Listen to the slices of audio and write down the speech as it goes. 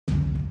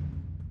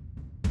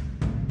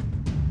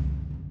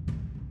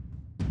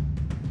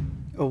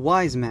A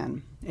wise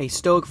man, a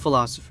Stoic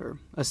philosopher,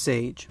 a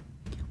sage.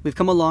 We've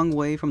come a long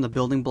way from the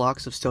building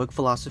blocks of Stoic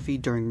philosophy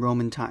during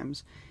Roman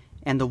times,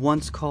 and the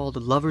once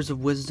called lovers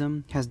of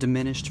wisdom has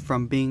diminished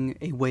from being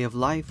a way of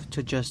life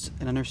to just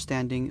an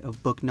understanding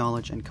of book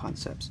knowledge and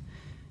concepts.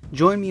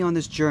 Join me on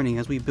this journey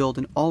as we build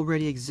an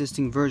already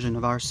existing version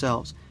of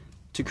ourselves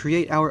to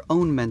create our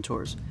own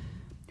mentors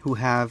who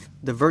have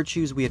the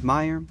virtues we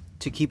admire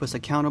to keep us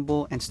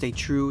accountable and stay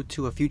true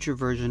to a future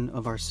version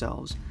of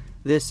ourselves.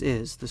 This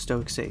is the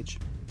Stoic Sage.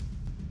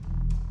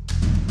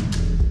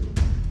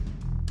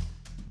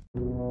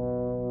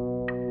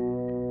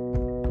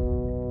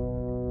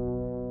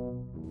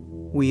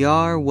 We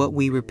are what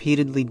we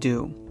repeatedly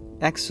do.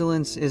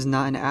 Excellence is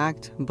not an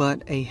act,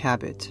 but a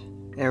habit.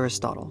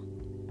 Aristotle.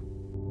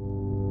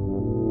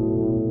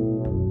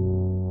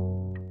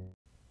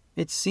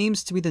 It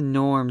seems to be the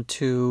norm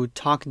to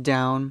talk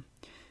down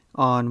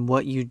on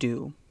what you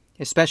do,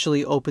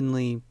 especially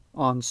openly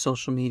on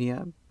social media.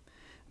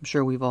 I'm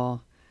sure we've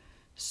all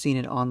seen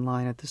it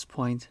online at this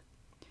point.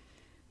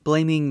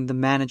 Blaming the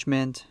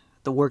management,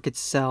 the work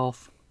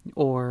itself,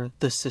 or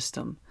the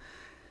system.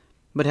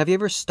 But have you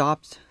ever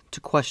stopped to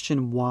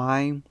question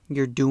why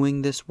you're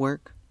doing this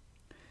work?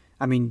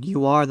 I mean,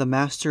 you are the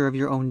master of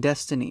your own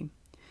destiny.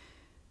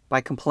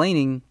 By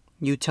complaining,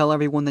 you tell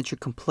everyone that you're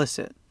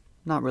complicit,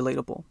 not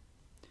relatable.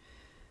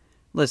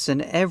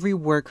 Listen, every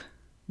work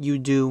you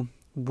do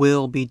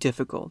will be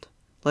difficult.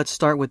 Let's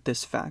start with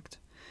this fact.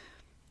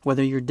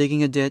 Whether you're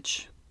digging a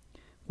ditch,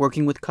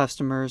 working with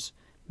customers,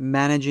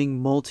 managing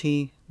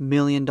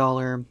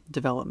multi-million-dollar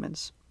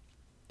developments.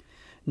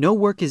 No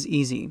work is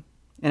easy,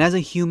 and as a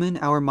human,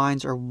 our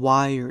minds are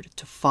wired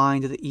to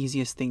find the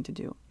easiest thing to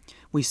do.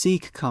 We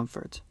seek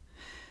comfort,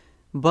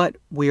 but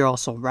we are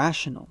also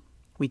rational.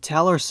 We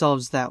tell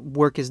ourselves that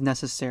work is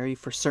necessary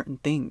for certain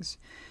things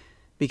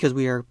because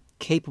we are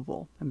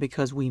capable and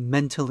because we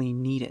mentally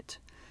need it.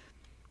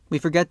 We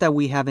forget that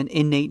we have an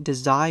innate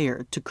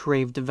desire to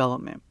crave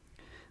development,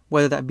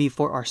 whether that be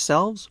for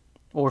ourselves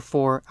or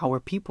for our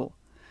people.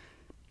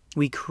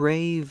 We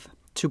crave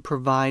to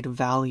provide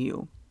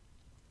value.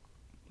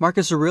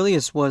 Marcus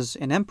Aurelius was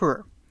an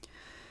emperor.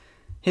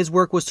 His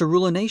work was to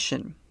rule a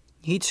nation.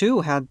 He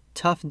too had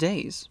tough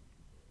days,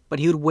 but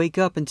he would wake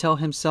up and tell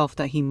himself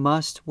that he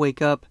must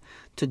wake up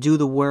to do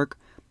the work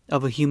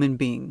of a human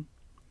being.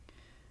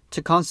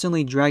 To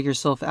constantly drag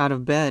yourself out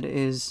of bed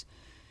is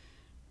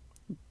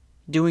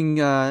doing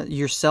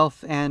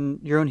yourself and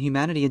your own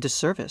humanity a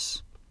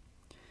disservice.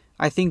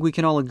 I think we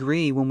can all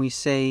agree when we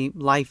say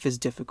life is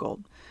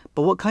difficult,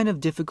 but what kind of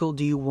difficult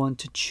do you want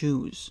to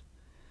choose?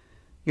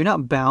 You're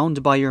not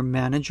bound by your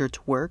manager to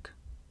work.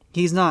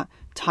 He's not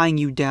tying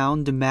you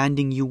down,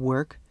 demanding you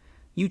work.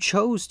 You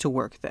chose to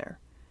work there,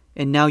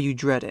 and now you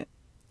dread it.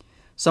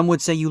 Some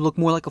would say you look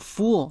more like a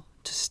fool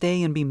to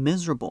stay and be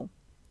miserable.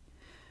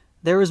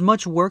 There is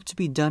much work to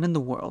be done in the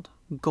world.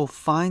 Go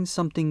find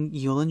something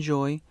you'll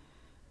enjoy,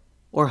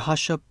 or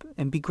hush up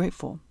and be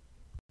grateful.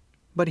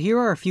 But here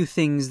are a few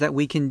things that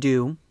we can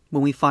do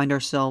when we find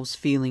ourselves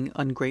feeling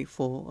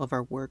ungrateful of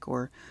our work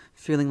or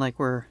feeling like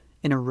we're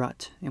in a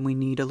rut and we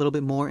need a little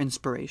bit more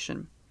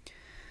inspiration.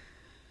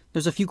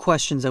 There's a few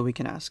questions that we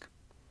can ask.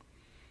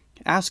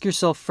 Ask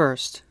yourself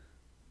first,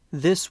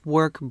 this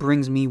work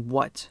brings me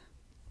what?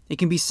 It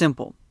can be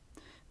simple.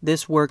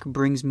 This work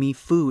brings me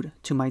food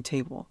to my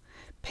table,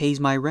 pays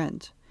my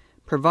rent,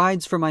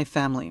 provides for my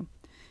family,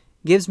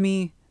 gives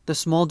me the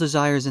small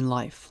desires in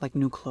life, like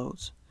new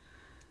clothes.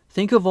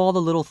 Think of all the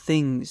little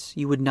things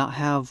you would not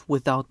have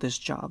without this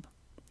job.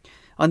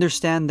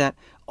 Understand that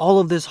all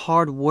of this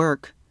hard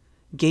work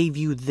gave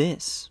you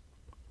this.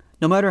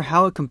 No matter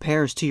how it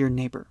compares to your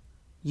neighbor,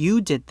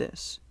 you did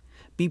this.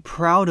 Be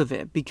proud of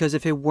it, because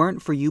if it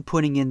weren't for you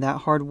putting in that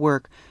hard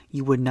work,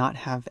 you would not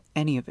have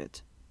any of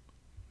it.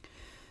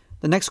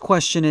 The next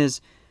question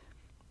is,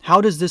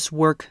 how does this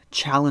work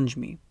challenge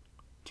me?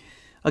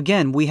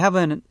 Again, we have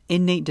an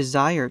innate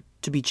desire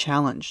to be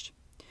challenged.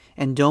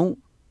 And don't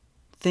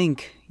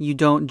think you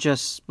don't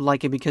just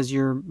like it because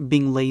you're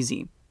being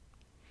lazy.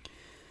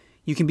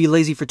 You can be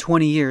lazy for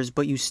 20 years,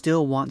 but you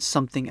still want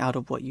something out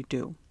of what you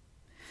do.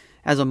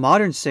 As a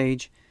modern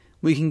sage,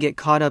 we can get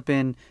caught up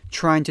in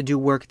trying to do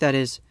work that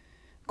is,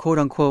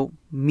 quote-unquote,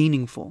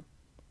 meaningful.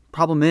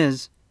 Problem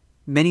is,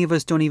 many of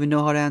us don't even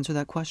know how to answer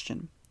that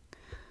question.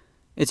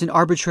 It's an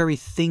arbitrary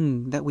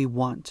thing that we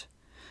want.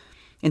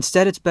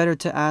 Instead, it's better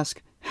to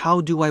ask, how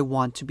do I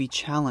want to be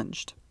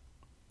challenged?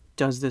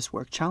 Does this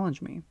work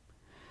challenge me?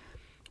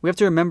 We have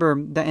to remember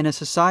that in a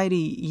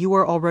society, you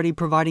are already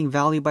providing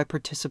value by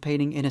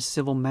participating in a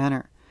civil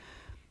manner.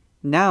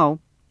 Now,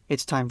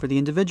 it's time for the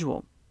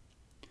individual.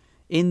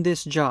 In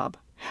this job,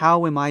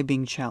 how am I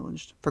being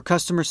challenged? For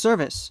customer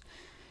service,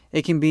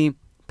 it can be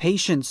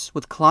patience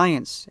with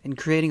clients and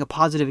creating a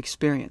positive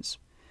experience.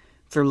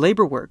 For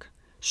labor work,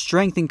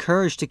 strength and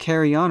courage to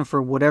carry on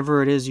for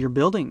whatever it is you're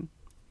building.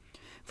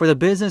 For the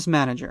business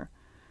manager,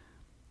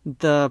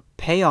 the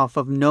payoff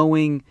of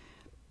knowing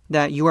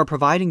that you are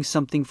providing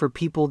something for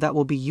people that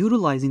will be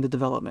utilizing the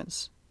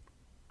developments.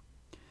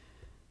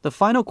 The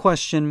final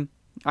question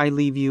I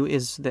leave you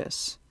is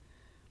this.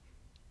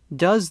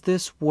 Does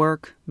this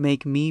work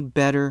make me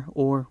better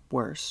or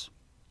worse?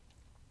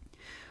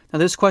 Now,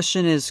 this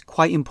question is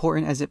quite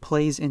important as it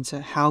plays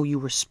into how you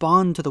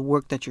respond to the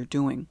work that you're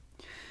doing.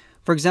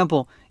 For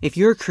example, if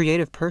you're a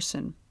creative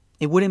person,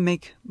 it wouldn't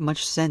make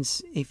much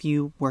sense if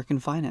you work in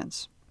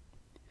finance.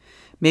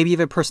 Maybe you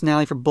have a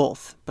personality for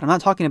both, but I'm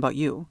not talking about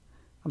you.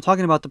 I'm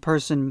talking about the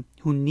person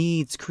who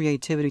needs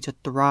creativity to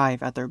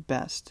thrive at their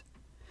best.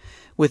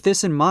 With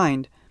this in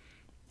mind,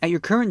 at your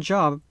current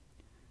job,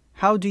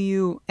 how do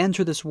you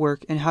enter this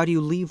work and how do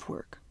you leave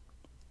work?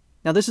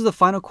 Now, this is the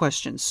final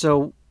question,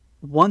 so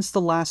once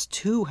the last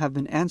two have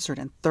been answered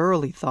and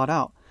thoroughly thought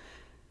out,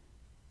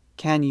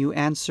 can you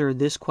answer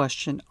this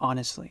question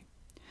honestly?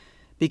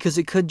 Because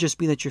it could just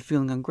be that you're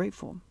feeling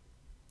ungrateful.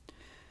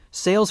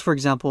 Sales, for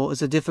example,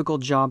 is a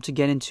difficult job to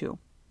get into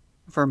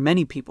for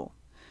many people.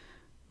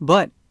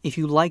 But if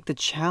you like the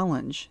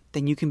challenge,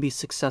 then you can be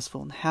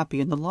successful and happy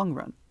in the long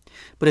run.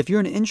 But if you're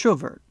an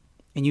introvert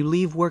and you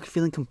leave work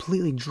feeling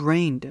completely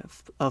drained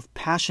of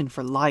passion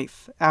for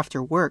life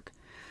after work,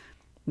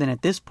 then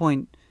at this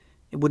point,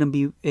 it would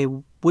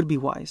be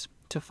wise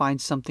to find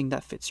something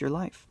that fits your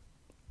life.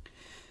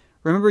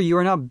 Remember, you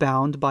are not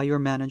bound by your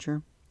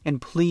manager,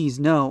 and please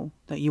know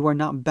that you are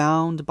not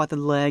bound by the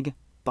leg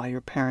by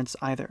your parents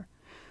either.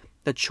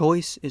 The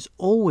choice is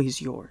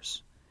always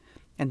yours,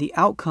 and the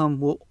outcome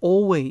will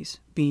always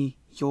be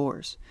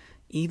yours,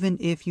 even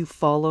if you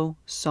follow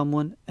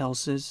someone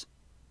else's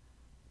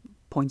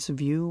points of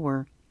view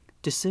or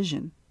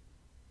decision.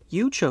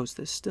 You chose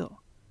this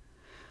still.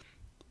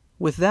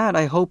 With that,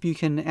 I hope you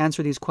can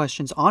answer these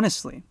questions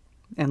honestly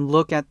and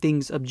look at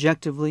things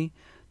objectively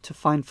to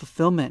find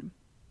fulfillment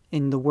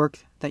in the work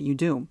that you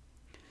do.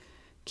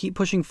 Keep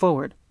pushing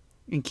forward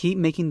and keep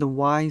making the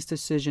wise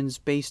decisions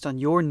based on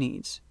your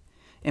needs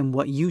and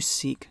what you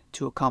seek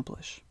to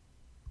accomplish.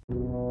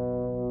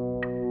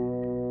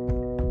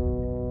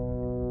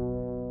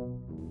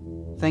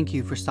 Thank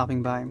you for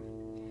stopping by.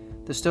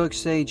 The Stoic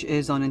Sage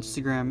is on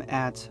Instagram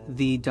at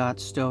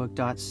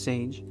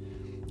the.stoic.sage.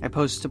 I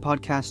post a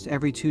podcast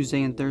every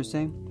Tuesday and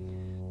Thursday.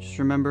 Just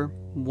remember,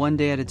 one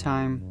day at a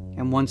time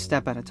and one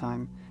step at a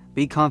time,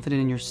 be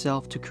confident in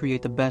yourself to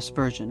create the best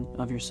version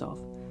of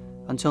yourself.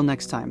 Until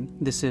next time,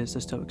 this is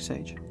the Stoic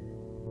Sage.